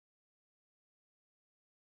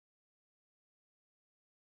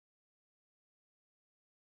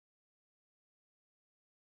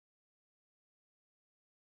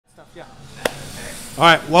Yeah. All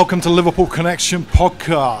right, welcome to Liverpool Connection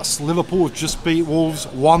podcast. Liverpool just beat Wolves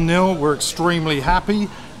 1-0. We're extremely happy.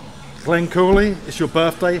 Glenn Cooley, it's your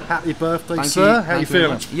birthday. Happy birthday, Thank sir. you. How are you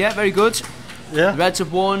feeling? Yeah, very good. Yeah? The Reds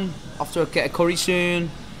have won. Off to get a curry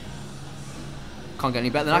soon. Can't get any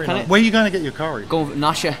better than that, can it? Where are you going to get your curry? Going for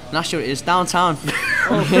Nasher. Nasher it is, downtown.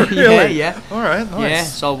 Oh, really? Yeah. All right, nice. Yeah,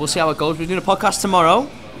 so we'll see how it goes. We're doing a podcast tomorrow.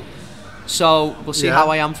 So we'll see how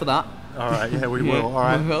I am for that. All right, yeah, we Yeah, will. All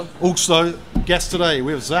right. we will. Also, guest today,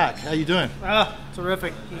 we have Zach. How you doing?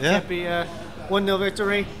 Terrific. You Yeah? can't be 1-0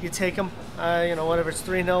 victory. You take them. Whatever it's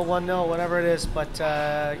 3-0, 1-0, whatever it is. But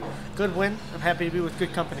good win. I'm happy to be with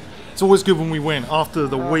good company. It's always good when we win. After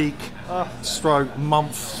the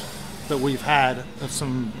month that we've had of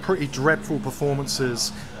some pretty dreadful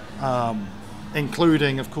performances,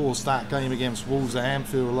 including, of course, that game against Wolves at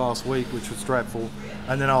Anfield last week, which was dreadful.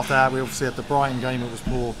 And then after that, we obviously had the Brighton game, it was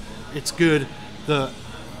poor. It's good that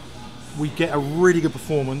we get a really good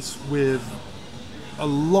performance with a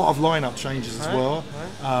lot of lineup changes as well.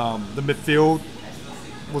 The midfield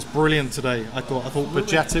was brilliant today. I thought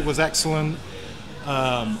Bajcetic was excellent.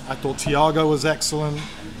 I thought Thiago was excellent.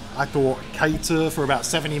 I thought Keita for about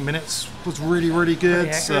 70 minutes was really, really good.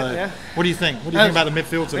 Accurate, What do you think? What do you think about the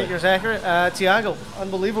midfield I think today? you're accurate. Thiago,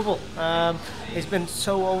 unbelievable. He's been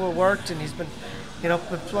so overworked, and he's been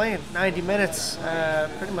playing 90 minutes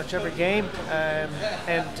pretty much every game.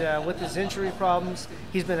 And with his injury problems,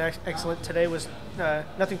 he's been excellent. Today was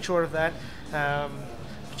nothing short of that.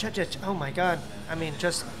 Bajcetic, oh my God. I mean,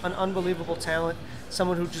 just an unbelievable talent.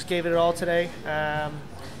 Someone who just gave it all today.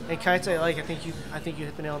 And Keita, I think you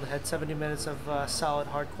hit the nail on the head. 70 minutes of solid,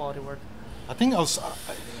 hard quality work. I think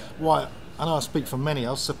I know I speak for many.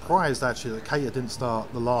 I was surprised actually that Keita didn't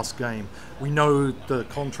start the last game. We know the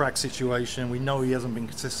contract situation. We know he hasn't been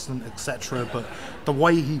consistent, etc. But the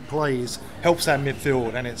way he plays helps that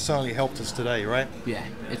midfield, and it certainly helped us today, right? Yeah,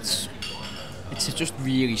 it's just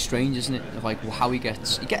really strange, isn't it? Like how he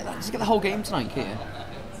gets the whole game tonight, here.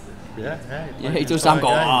 Yeah, He does. I'm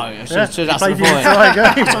going. I should ask played before. the entire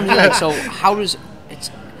game. That's what I'm like, so how does it's?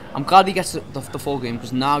 I'm glad he gets the full game,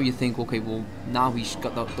 because now you think, okay, well now he's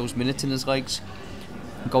got those minutes in his legs.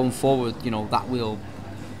 Going forward, that will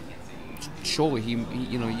surely you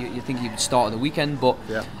think he would start at the weekend, but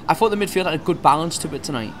I thought the midfield had a good balance to it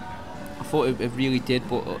tonight. I thought it really did,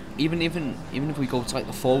 but even if we go to like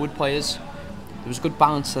the forward players, there was a good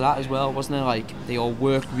balance to that as well, wasn't there? Like they all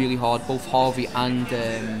worked really hard, both Harvey and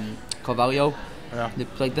Carvalho. Yeah.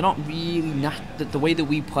 They're not really the way that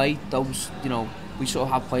we play. Those we sort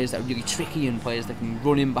of have players that are really tricky and players that can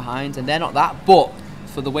run in behind, and they're not that. But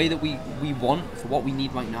for the way that we want, for what we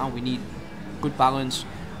need right now, we need good balance,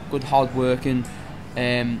 good hard working,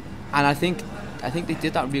 and I think they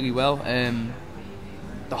did that really well.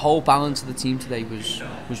 The whole balance of the team today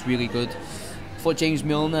was really good. I thought James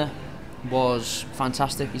Milner was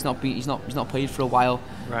fantastic. He's not played for a while.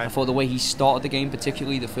 Right. I thought the way he started the game,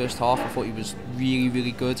 particularly the first half, I thought he was really,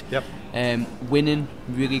 really good. Yep. Winning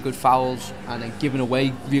really good fouls, and then giving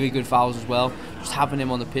away really good fouls as well. Just having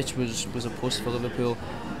him on the pitch was a plus for Liverpool.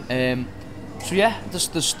 So yeah,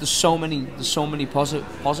 there's so many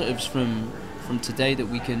positives from today that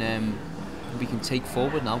we can take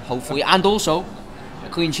forward now, hopefully, and also a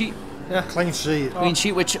clean sheet. Yeah. Clean sheet. Clean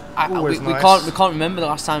sheet, which we can't remember the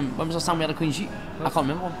last time. When was the last time we had a clean sheet? I can't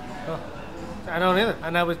remember one. I don't either.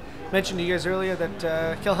 And I mentioned to you guys earlier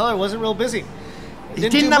that Kelleher wasn't real busy. He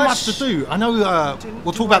didn't have much to do. I know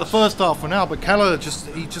we'll talk about the first half for now, but Kelleher just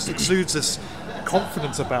exudes this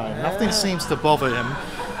confidence about him. Nothing seems to bother him.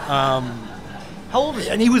 How old is he?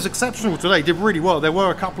 And he was exceptional today. He did really well. There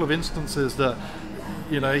were a couple of instances that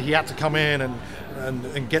he had to come in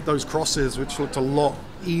and get those crosses, which looked a lot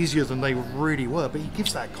easier than they really were. But he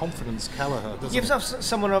gives that confidence, Kelleher. He gives off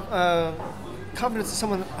someone of confidence to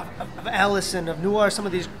someone of Allison, of Noir, some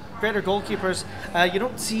of these greater goalkeepers. You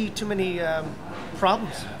don't see too many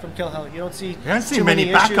problems from Kelleher. You don't see many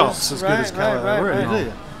backups as good as Kelleher, really, do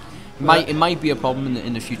you? It might be a problem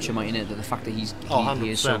in the future, mightn't it? The fact that he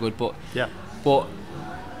is so good, but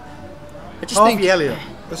I just think Elliott.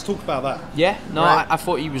 Let's talk about that. Yeah, no, right. I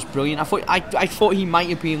thought he was brilliant. I thought he might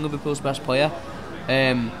have been Liverpool's best player.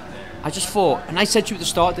 I just thought, and I said to you at the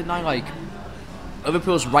start, didn't I? Like,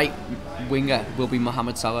 Liverpool's right winger will be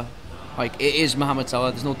Mohamed Salah. Like, it is Mohamed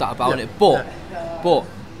Salah. There's no doubt about it. But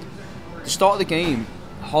the start of the game,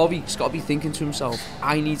 Harvey's got to be thinking to himself,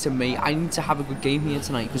 I need to have a good game here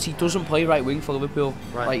tonight, because he doesn't play right wing for Liverpool.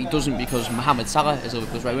 Right. Like, he doesn't, because Mohamed Salah is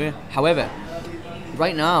Liverpool's right winger. However,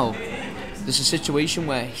 right now, there's a situation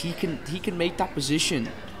where he can make that position.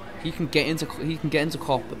 He can get into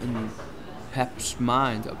Klopp Pep's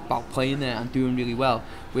mind about playing there and doing really well,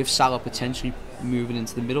 with Salah potentially moving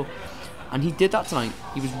into the middle. And he did that tonight.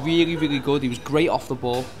 He was really, really good. He was great off the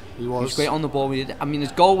ball. He was great on the ball. I mean,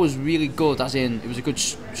 his goal was really good, as in, it was a good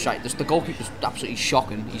shite. The goalkeeper's absolutely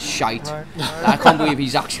shocking. He's shite. Right. I can't believe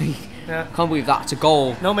he's actually... Yeah. Can't believe that's a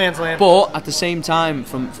goal. No man's land. But at the same time,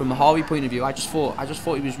 from a Harvey point of view, I just thought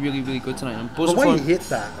he was really, really good tonight. And the way he hit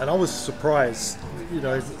that, and I was surprised. You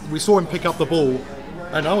know, we saw him pick up the ball,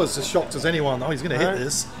 and I was as shocked as anyone. Oh, he's going to hit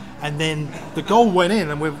this. And then the goal went in,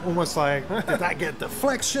 and we're almost like, did that get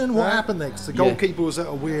deflection? What happened there? 'Cause the goalkeeper was at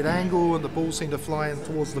a weird angle, and the ball seemed to fly in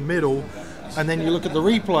towards the middle. And then you look at the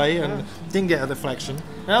replay, and didn't get a deflection,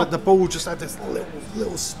 but the ball just had this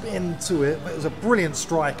little spin to it. But it was a brilliant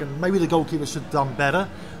strike, and maybe the goalkeeper should have done better.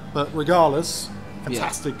 But regardless,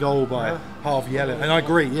 fantastic goal by Harvey Elliott. And I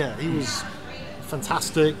agree, he was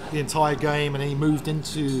fantastic the entire game, and he moved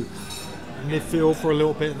into midfield for a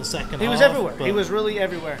little bit in the second half. He was everywhere. He was really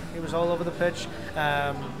everywhere. He was all over the pitch.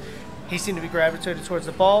 He seemed to be gravitated towards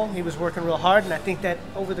the ball. He was working real hard, and I think that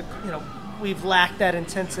over the we've lacked that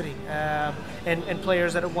intensity and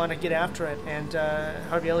players that want to get after it. And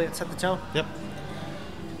Harvey Elliott set the tone. Yep.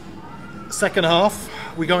 Second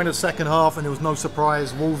half, we go into the second half, and it was no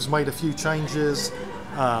surprise. Wolves made a few changes.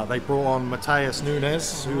 They brought on Mateus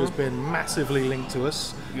Nunes, who has been massively linked to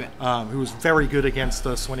us, who was very good against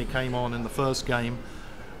us when he came on in the first game.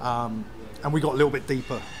 And we got a little bit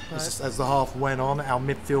deeper as the half went on. Our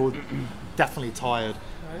midfield definitely tired.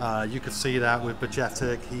 You could see that with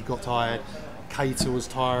Bajetic, he got tired. Keita was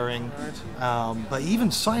tiring. But even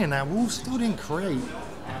saying that, Wolves still didn't create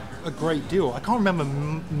a great deal. I can't remember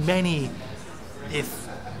many, if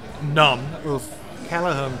none, of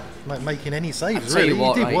Callaghan making any saves. Really,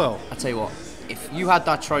 he did well. I tell you what, if you had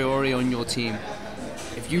that Traore on your team,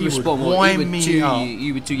 if you respond,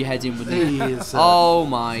 you would do your head in, wouldn't you? Oh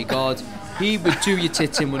my God. He would do your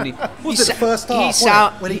tits in, wouldn't he? Was it the first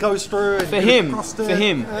half when he goes through? And for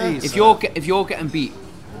him, if you're getting beat,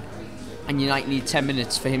 and you need 10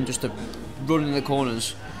 minutes for him just to run in the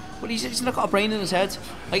corners, but he's not got a brain in his head.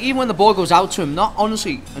 Like, even when the ball goes out to him, not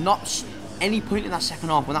any point in that second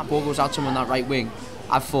half when that ball goes out to him on that right wing,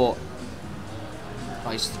 I thought,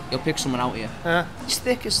 Christ, he'll pick someone out here. He's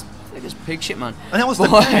thick as pig shit, man. And that was the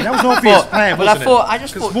plan. That was an obvious plan, wasn't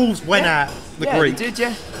it? Because Wolves went at the Greek. They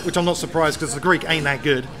did, which I'm not surprised, because the Greek ain't that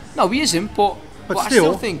good. No, he isn't, but still, I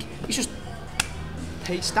still think he's just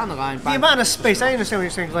stand the line. The amount of space, I understand what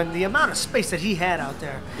you're saying, Glenn. The amount of space that he had out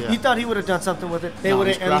there, you thought he would have done something with it. They would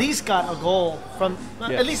have at least got a goal from,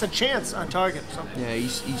 at least a chance on target. Or something. Yeah,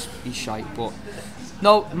 he's shite, but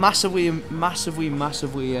no, massively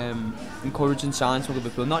encouraging signs for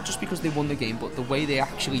Liverpool. Not just because they won the game, but the way they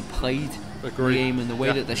actually played the game, and the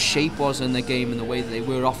way that the shape was in the game, and the way that they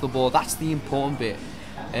were off the ball. That's the important bit.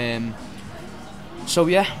 So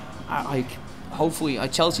yeah, hopefully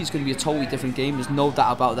Chelsea's going to be a totally different game. There's no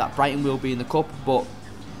doubt about that. Brighton will be in the cup, but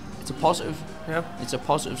it's a positive. Yeah, it's a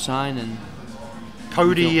positive sign. And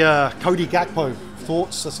Cody Gakpo,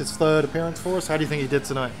 thoughts? That's his third appearance for us. How do you think he did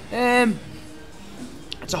tonight?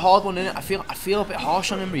 It's a hard one, isn't it? I feel a bit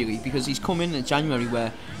harsh on him, really, because he's come in January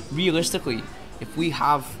where, realistically, if we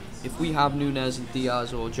have Nunes and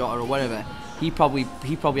Diaz or Jota or whatever, he probably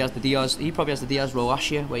has the Diaz role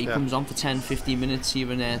last year, where he comes on for 10, 15 minutes here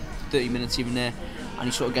and there, 30 minutes here and there, and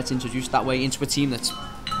he sort of gets introduced that way into a team that's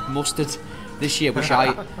mustard this year,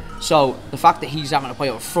 so the fact that he's having to play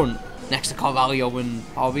up front next to Carvalho and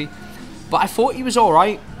Harvey, but I thought he was all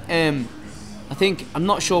right. I'm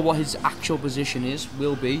not sure what his actual position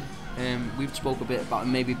will be. We've spoke a bit about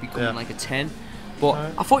him maybe becoming like a 10, but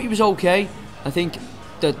I thought he was okay. I think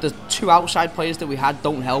the two outside players that we had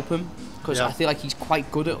don't help him, because I feel like he's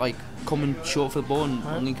quite good at coming short for the ball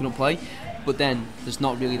and linking up play, but then there's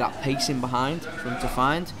not really that pacing behind for him to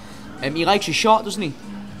find. He likes a shot, doesn't he?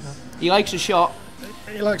 He likes a shot.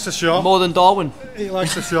 He likes a shot more than Darwin. He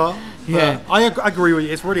likes a shot. Yeah, I agree with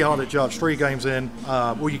you. It's really hard to judge 3 games in.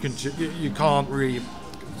 You can't really,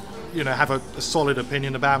 have a solid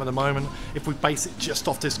opinion about him at the moment. If we base it just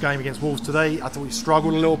off this game against Wolves today, I thought he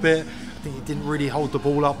struggled a little bit. I think he didn't really hold the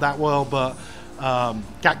ball up that well. But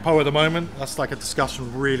Gakpo at the moment, that's like a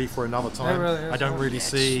discussion really for another time. I don't really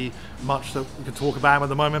see much that we can talk about him at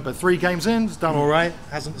the moment. But 3 games in, he's done all right.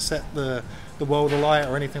 Hasn't set the world alight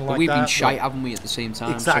or anything like that. We've been shite, haven't we, at the same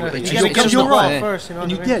time? Exactly. So you're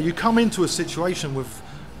right. You come into a situation with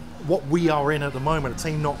what we are in at the moment, a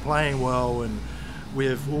team not playing well, and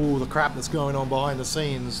with all the crap that's going on behind the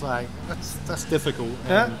scenes, that's difficult.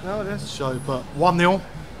 No, it is. So, but 1-0,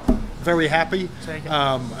 very happy.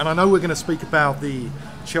 And I know we're going to speak about the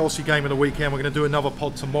Chelsea game of the weekend. We're going to do another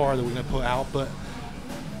pod tomorrow that we're going to put out, but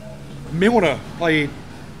Milner played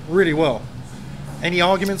really well. Any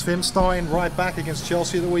arguments for him starting right back against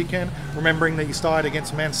Chelsea at the weekend? Remembering that he started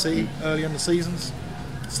against Man City earlier in the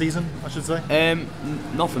season, I should say.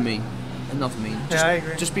 Not for me. Not for me. Yeah, I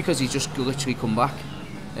agree. Just because he's just literally come back.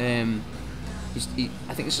 I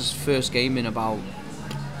think it's his first game in about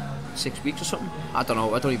 6 weeks or something. I don't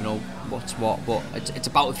know. I don't even know what's what, but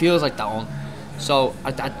it feels like that one. So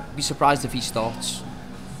I'd be surprised if he starts.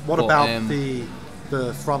 What about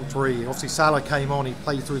the front three? Obviously, Salah came on. He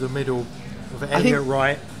played through the middle with Elliott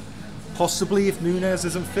right. Possibly, if Nunez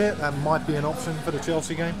isn't fit, that might be an option for the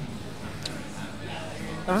Chelsea game.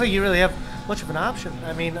 I don't think you really have much of an option.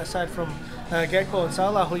 I mean, aside from Gakpo and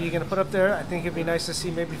Salah, who you're going to put up there, I think it'd be nice to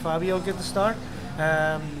see maybe Fabio get the start,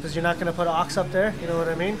 because you're not going to put Ox up there. You know what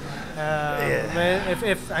I mean?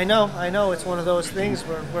 If I know it's one of those things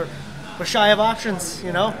where we're shy of options.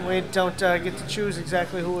 You know, we don't get to choose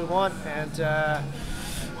exactly who we want, and I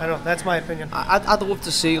don't know. That's my opinion. I'd love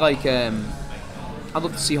to see I'd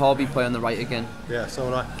love to see Harvey play on the right again. Yeah, so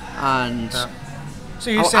would I. And so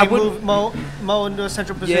you're saying move Mo into a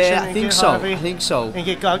central position? Yeah, I think so. I think so. And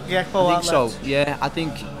get Gakpo out left. Yeah, I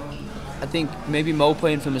think maybe Mo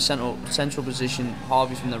playing from a central position,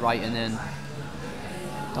 Harvey from the right, and then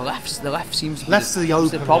the left seems to be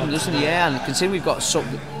the problem, doesn't it? Yeah, and considering we've got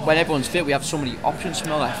when everyone's fit, we have so many options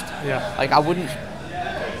from the left. Yeah. Like I wouldn't.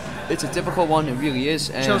 It's a difficult one. It really is.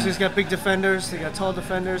 Chelsea's got big defenders. They got tall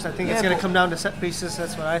defenders. I think it's going to come down to set pieces.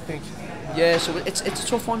 That's what I think. Yeah, so it's a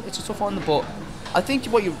tough one. It's a tough one, but I think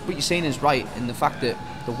what you're saying is right in the fact that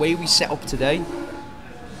the way we set up today,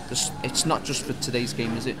 it's not just for today's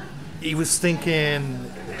game, is it? He was thinking,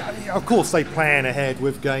 of course they plan ahead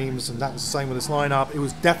with games, and that was the same with this lineup. It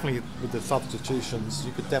was definitely with the substitutions.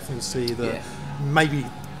 You could definitely see that maybe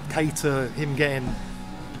cater him getting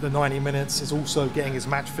the 90 minutes is also getting his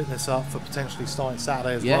match fitness up for potentially starting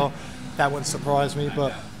Saturday as well. That wouldn't surprise me,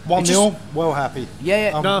 but 1-0, well happy. Yeah.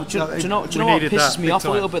 Do you know what pisses me off a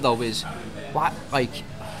little bit though is, I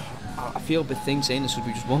feel a bit thing saying this would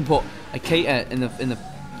be just one, but Keita in the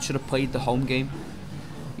should have played the home game.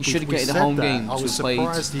 He should have getting the home game. I was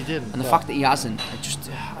surprised he didn't. And the fact that he hasn't,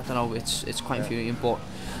 I don't know. It's quite infuriating. But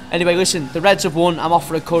anyway, listen, the Reds have won. I'm off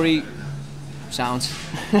for a curry. Sounds.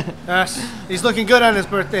 Yes, he's looking good on his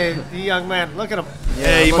birthday, the young man. Look at him.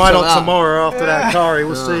 Yeah, he might not tomorrow after that curry.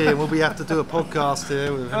 We'll see. We'll have to do a podcast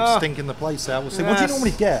here with him stinking the place out. We'll see. What do you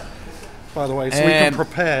normally get, by the way, so we can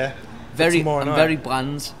prepare for tomorrow night? Very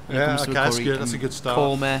bland when it comes to the curry. That's good. That's a good start.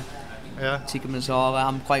 Korma, yeah. tikka masala.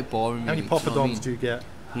 I'm quite boring. How many poppadoms do you get?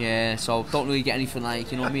 Yeah, so don't really get anything like,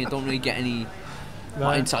 you know what I mean? I don't really get any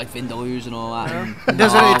inside vindaloos and all that. And it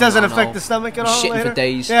doesn't affect the stomach at all. Shitting later? for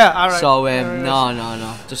days. Yeah, all right. So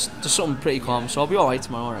no, just something pretty calm. So I'll be all right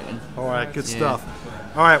tomorrow, I reckon. All right, good stuff.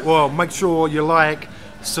 All right, well, make sure you like,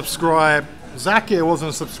 subscribe. Zach here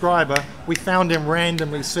wasn't a subscriber. We found him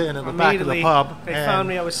randomly sitting at the back of the pub. They found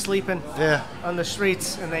me. I was sleeping on the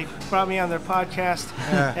streets, and they brought me on their podcast,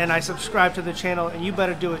 and I subscribed to the channel, and you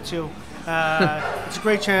better do it too. It's a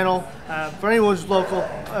great channel for anyone who's local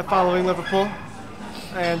following Liverpool,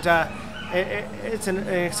 and it's an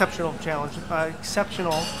exceptional channel to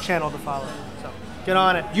follow. So get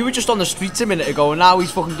on it. You were just on the streets a minute ago, and now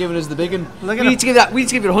he's fucking giving us the big one. Look at we need to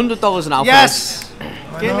give you $100 an hour. Yes,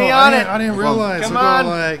 get me on it. I didn't realize. Come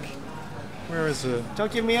on. Where is it?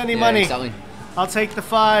 Don't give me any money. Exactly. I'll take the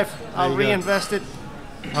 5. I'll reinvest it.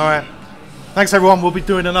 All right. Thanks everyone. We'll be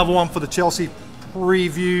doing another one for the Chelsea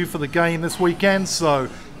preview for the game this weekend. So,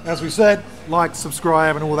 as we said, like,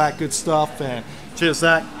 subscribe, and all that good stuff. And cheers,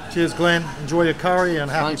 Zach. Cheers, Glenn. Enjoy your curry,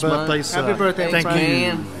 and happy birthday, sir. Happy birthday, Thank you.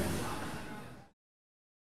 Man.